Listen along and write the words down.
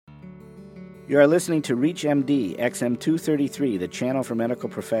You are listening to ReachMD XM233, the channel for medical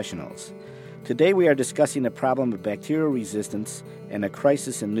professionals. Today we are discussing the problem of bacterial resistance and a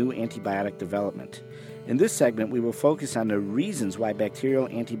crisis in new antibiotic development. In this segment, we will focus on the reasons why bacterial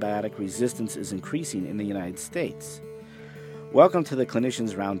antibiotic resistance is increasing in the United States. Welcome to the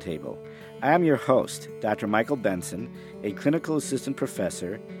Clinicians Roundtable. I am your host, Dr. Michael Benson, a clinical assistant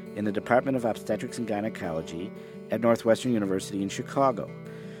professor in the Department of Obstetrics and Gynecology at Northwestern University in Chicago.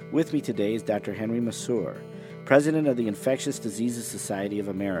 With me today is Dr. Henry Masur, president of the Infectious Diseases Society of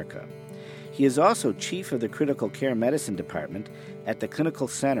America. He is also chief of the Critical Care Medicine Department at the Clinical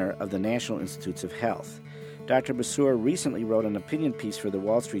Center of the National Institutes of Health. Dr. Masur recently wrote an opinion piece for the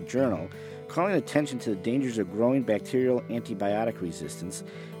Wall Street Journal calling attention to the dangers of growing bacterial antibiotic resistance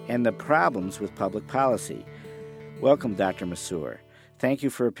and the problems with public policy. Welcome, Dr. Masur. Thank you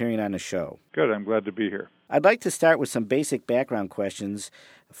for appearing on the show. Good. I'm glad to be here. I'd like to start with some basic background questions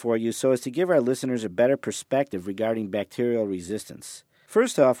for you so as to give our listeners a better perspective regarding bacterial resistance.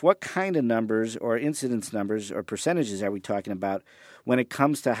 First off, what kind of numbers or incidence numbers or percentages are we talking about when it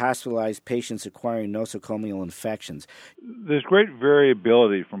comes to hospitalized patients acquiring nosocomial infections? There's great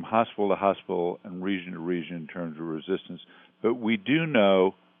variability from hospital to hospital and region to region in terms of resistance, but we do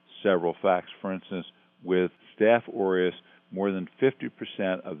know several facts. For instance, with Staph aureus, more than 50%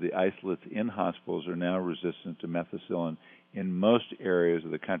 of the isolates in hospitals are now resistant to methicillin in most areas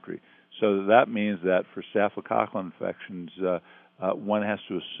of the country. So that means that for staphylococcal infections, one has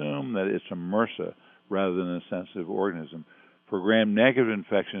to assume that it's a MRSA rather than a sensitive organism. For gram-negative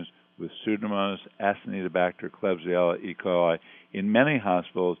infections with Pseudomonas, Acinetobacter, Klebsiella, E. coli, in many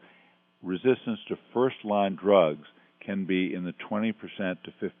hospitals, resistance to first-line drugs can be in the 20%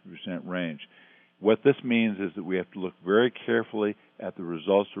 to 50% range. What this means is that we have to look very carefully at the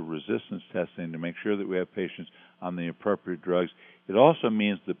results of resistance testing to make sure that we have patients on the appropriate drugs. It also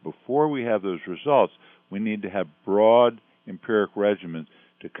means that before we have those results, we need to have broad empiric regimens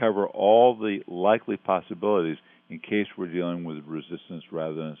to cover all the likely possibilities in case we're dealing with resistance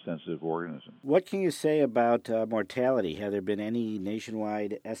rather than a sensitive organism. What can you say about mortality? Have there been any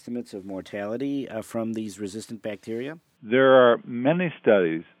nationwide estimates of mortality from these resistant bacteria? There are many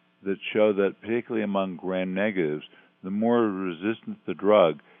studies that show that, particularly among gram-negatives, the more resistant the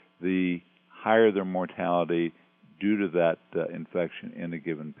drug, the higher their mortality due to that infection in a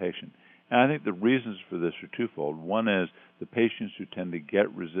given patient. And I think the reasons for this are twofold. One is the patients who tend to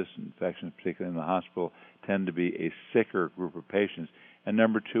get resistant infections, particularly in the hospital, tend to be a sicker group of patients. And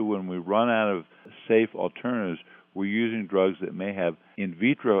number two, when we run out of safe alternatives, we're using drugs that may have in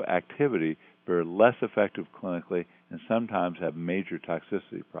vitro activity but are less effective clinically and sometimes have major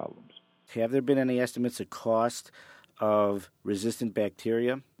toxicity problems. Have there been any estimates of cost of resistant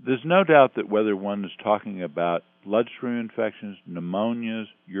bacteria? There's no doubt that whether one is talking about bloodstream infections, pneumonias,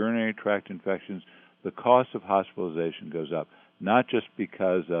 urinary tract infections, the cost of hospitalization goes up, not just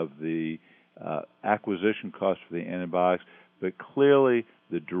because of the acquisition cost for the antibiotics, but clearly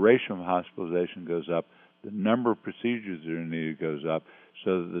the duration of hospitalization goes up, the number of procedures that are needed goes up,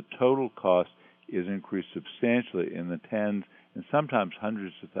 so that the total cost is increased substantially in the tens and sometimes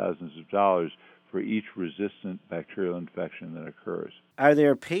hundreds of thousands of dollars for each resistant bacterial infection that occurs. Are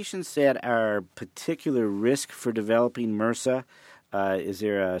there patients that are particular risk for developing MRSA? Is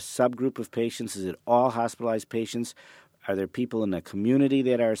there a subgroup of patients? Is it all hospitalized patients? Are there people in the community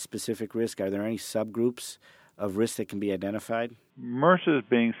that are a specific risk? Are there any subgroups of risk that can be identified? MRSA is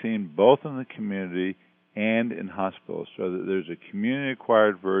being seen both in the community and in hospitals, so that there's a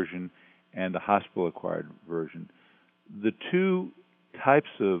community-acquired version and a hospital-acquired version. The two types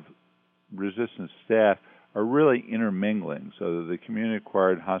of resistant staph are really intermingling, so that the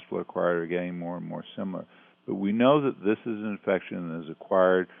community-acquired and hospital-acquired are getting more and more similar. But we know that this is an infection that is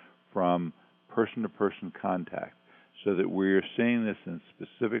acquired from person-to-person contact, so that we are seeing this in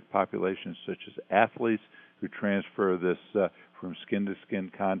specific populations such as athletes who transfer this from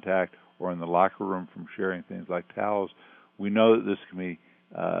skin-to-skin contact or in the locker room from sharing things like towels. We know that this can be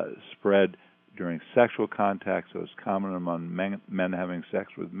spread during sexual contact, so it's common among men having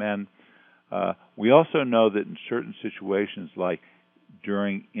sex with men. We also know that in certain situations, like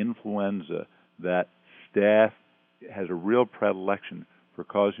during influenza, that staph has a real predilection for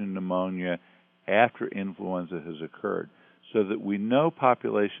causing pneumonia after influenza has occurred, so that we know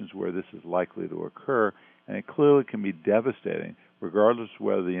populations where this is likely to occur, and it clearly can be devastating, regardless of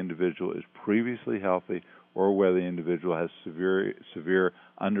whether the individual is previously healthy or whether the individual has severe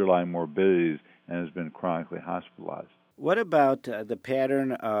underlying morbidities and has been chronically hospitalized. What about the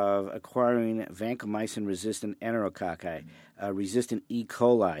pattern of acquiring vancomycin-resistant enterococci, resistant E.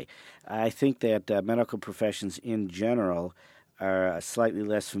 coli? I think that medical professions in general are slightly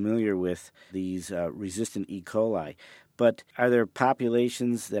less familiar with these resistant E. coli. But are there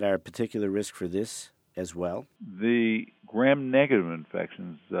populations that are a particular risk for this as well? The gram-negative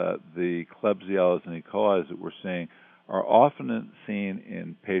infections, the Klebsiella and E. coli that we're seeing, are often seen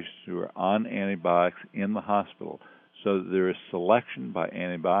in patients who are on antibiotics in the hospital. So there is selection by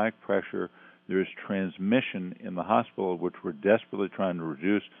antibiotic pressure. There is transmission in the hospital, which we're desperately trying to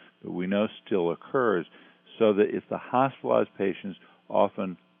reduce, but we know still occurs, so that it's the hospitalized patients,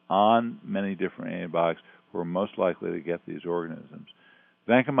 often on many different antibiotics, who are most likely to get these organisms.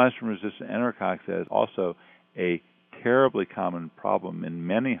 Vancomycin-resistant enterococcus is also a terribly common problem in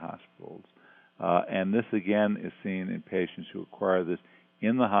many hospitals, and this again is seen in patients who acquire this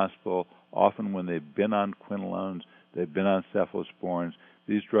in the hospital, often when they've been on quinolones, they've been on cephalosporins.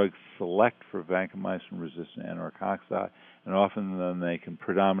 These drugs select for vancomycin-resistant enterococci, and often then they can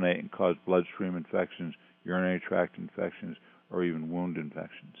predominate and cause bloodstream infections, urinary tract infections, or even wound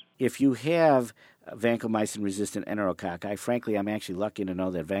infections. If you have vancomycin-resistant enterococci, frankly, I'm actually lucky to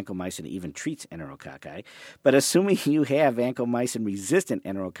know that vancomycin even treats enterococci. But assuming you have vancomycin-resistant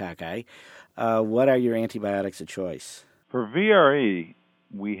enterococci, what are your antibiotics of choice? For VRE,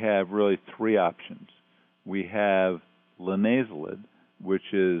 we have really three options. We have linezolid,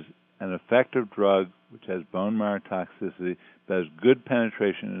 which is an effective drug which has bone marrow toxicity, but has good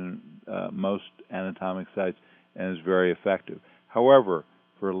penetration in most anatomic sites and is very effective. However,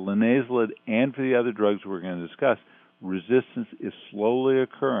 for linezolid and for the other drugs we're going to discuss, resistance is slowly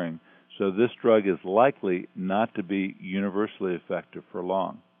occurring, so this drug is likely not to be universally effective for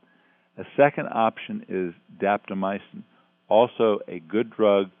long. A second option is daptomycin, also a good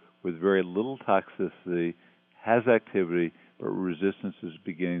drug with very little toxicity, has activity, but resistance is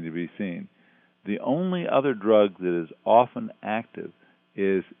beginning to be seen. The only other drug that is often active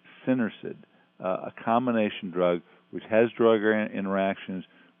is Synercid, a combination drug which has drug interactions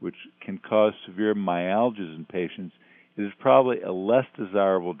which can cause severe myalgias in patients. It is probably a less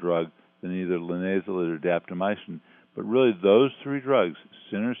desirable drug than either linezolid or daptomycin, but really those three drugs,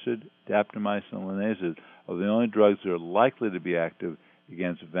 Synercid, daptomycin, and linezolid, are the only drugs that are likely to be active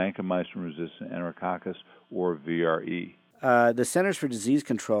against vancomycin-resistant enterococcus or VRE. The Centers for Disease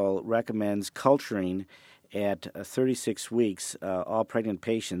Control recommends culturing at 36 weeks all pregnant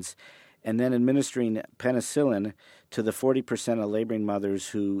patients and then administering penicillin to the 40% of laboring mothers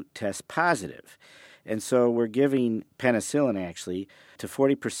who test positive. And so we're giving penicillin, actually, to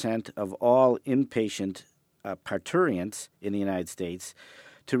 40% of all inpatient parturients in the United States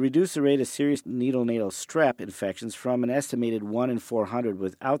to reduce the rate of serious neonatal strep infections from an estimated 1 in 400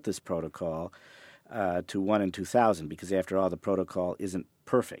 without this protocol to 1 in 2,000, because after all, the protocol isn't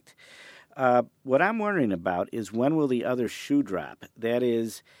perfect. What I'm wondering about is when will the other shoe drop? That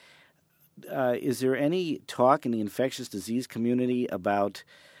is there any talk in the infectious disease community about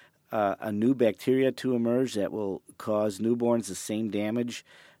a new bacteria to emerge that will cause newborns the same damage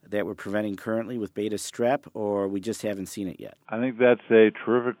that we're preventing currently with beta strep, or we just haven't seen it yet? I think that's a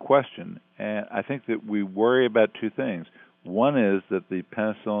terrific question, and I think that we worry about two things. One is that the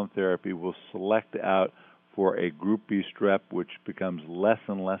penicillin therapy will select out for a group B strep, which becomes less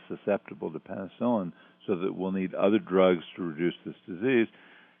and less susceptible to penicillin, so that we'll need other drugs to reduce this disease.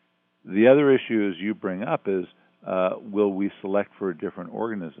 The other issue, as you bring up, is will we select for a different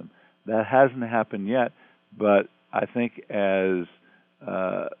organism? That hasn't happened yet, but I think as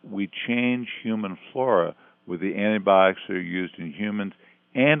we change human flora with the antibiotics that are used in humans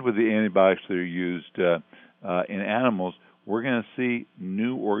and with the antibiotics that are used in animals, we're going to see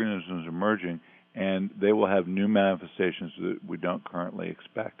new organisms emerging, and they will have new manifestations that we don't currently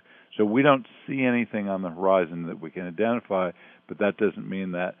expect. So we don't see anything on the horizon that we can identify, but that doesn't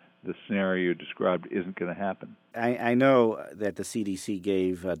mean that the scenario you described isn't going to happen. I know that the CDC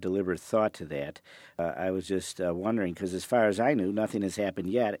gave deliberate thought to that. I was just wondering, because as far as I knew, nothing has happened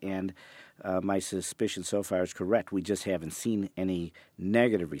yet, and my suspicion so far is correct. We just haven't seen any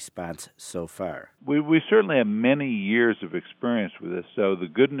negative response so far. We certainly have many years of experience with this, so the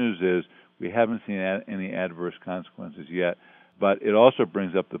good news is we haven't seen any adverse consequences yet, but it also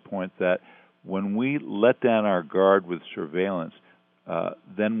brings up the point that when we let down our guard with surveillance,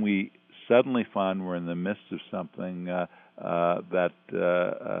 then we suddenly find we're in the midst of something that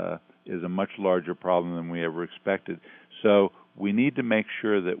is a much larger problem than we ever expected. So we need to make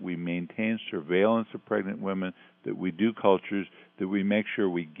sure that we maintain surveillance of pregnant women, that we do cultures, that we make sure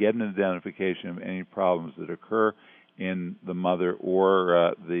we get an identification of any problems that occur in the mother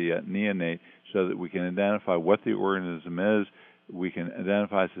or the neonate, so that we can identify what the organism is, we can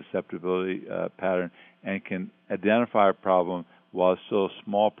identify a susceptibility pattern, and can identify a problem while it's still a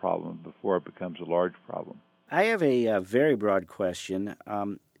small problem before it becomes a large problem. I have a very broad question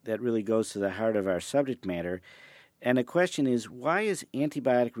that really goes to the heart of our subject matter. And the question is, why is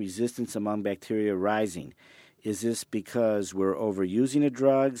antibiotic resistance among bacteria rising? Is this because we're overusing the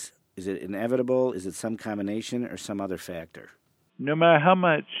drugs? Is it inevitable? Is it some combination or some other factor? No matter how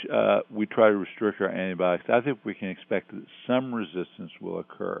much we try to restrict our antibiotics, I think we can expect that some resistance will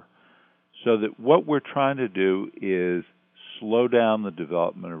occur. So that what we're trying to do is slow down the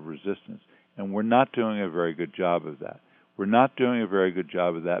development of resistance. And we're not doing a very good job of that. We're not doing a very good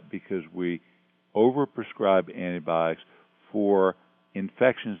job of that because we overprescribe antibiotics for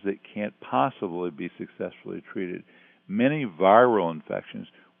infections that can't possibly be successfully treated. Many viral infections,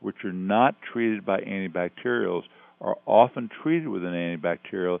 which are not treated by antibacterials, are often treated with an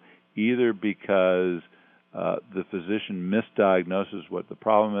antibacterial either because the physician misdiagnoses what the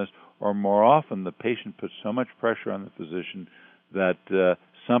problem is, or more often the patient puts so much pressure on the physician that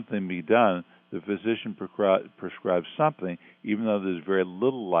something be done. The physician prescribes something, even though there's very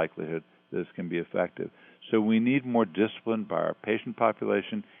little likelihood that this can be effective. So we need more discipline by our patient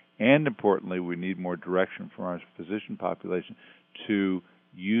population, and importantly, we need more direction from our physician population to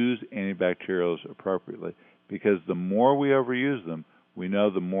use antibacterials appropriately. Because the more we overuse them, we know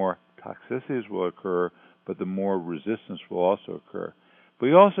the more toxicities will occur, but the more resistance will also occur. But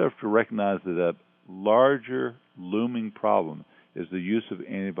we also have to recognize that a larger looming problem is the use of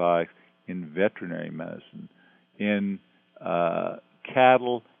antibiotics in veterinary medicine, in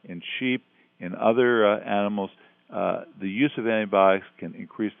cattle, in sheep, in other animals. The use of antibiotics can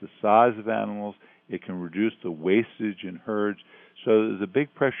increase the size of animals. It can reduce the wastage in herds. So there's a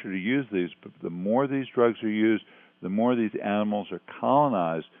big pressure to use these, but the more these drugs are used, the more these animals are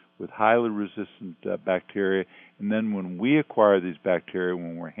colonized with highly resistant bacteria. And then when we acquire these bacteria,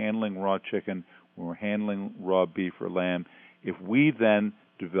 when we're handling raw chicken, when we're handling raw beef or lamb, if we then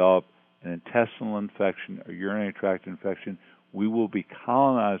develop an intestinal infection, a urinary tract infection, we will be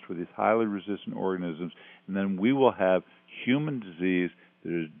colonized with these highly resistant organisms, and then we will have human disease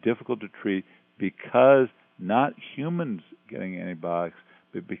that is difficult to treat because not humans getting antibiotics,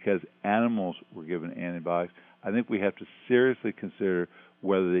 but because animals were given antibiotics. I think we have to seriously consider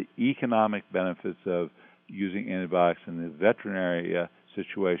whether the economic benefits of using antibiotics in the veterinary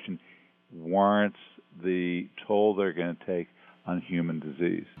situation warrants the toll they're going to take on human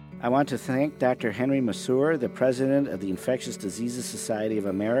disease. I want to thank Dr. Henry Masur, the president of the Infectious Diseases Society of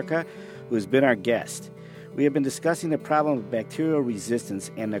America, who has been our guest. We have been discussing the problem of bacterial resistance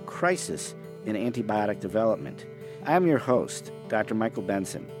and the crisis in antibiotic development. I'm your host, Dr. Michael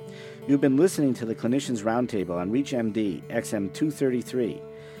Benson. You've been listening to the Clinicians Roundtable on ReachMD XM233,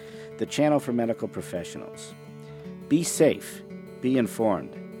 the channel for medical professionals. Be safe. Be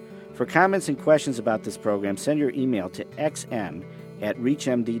informed. For comments and questions about this program, send your email to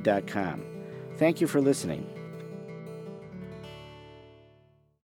xm@reachmd.com. Thank you for listening.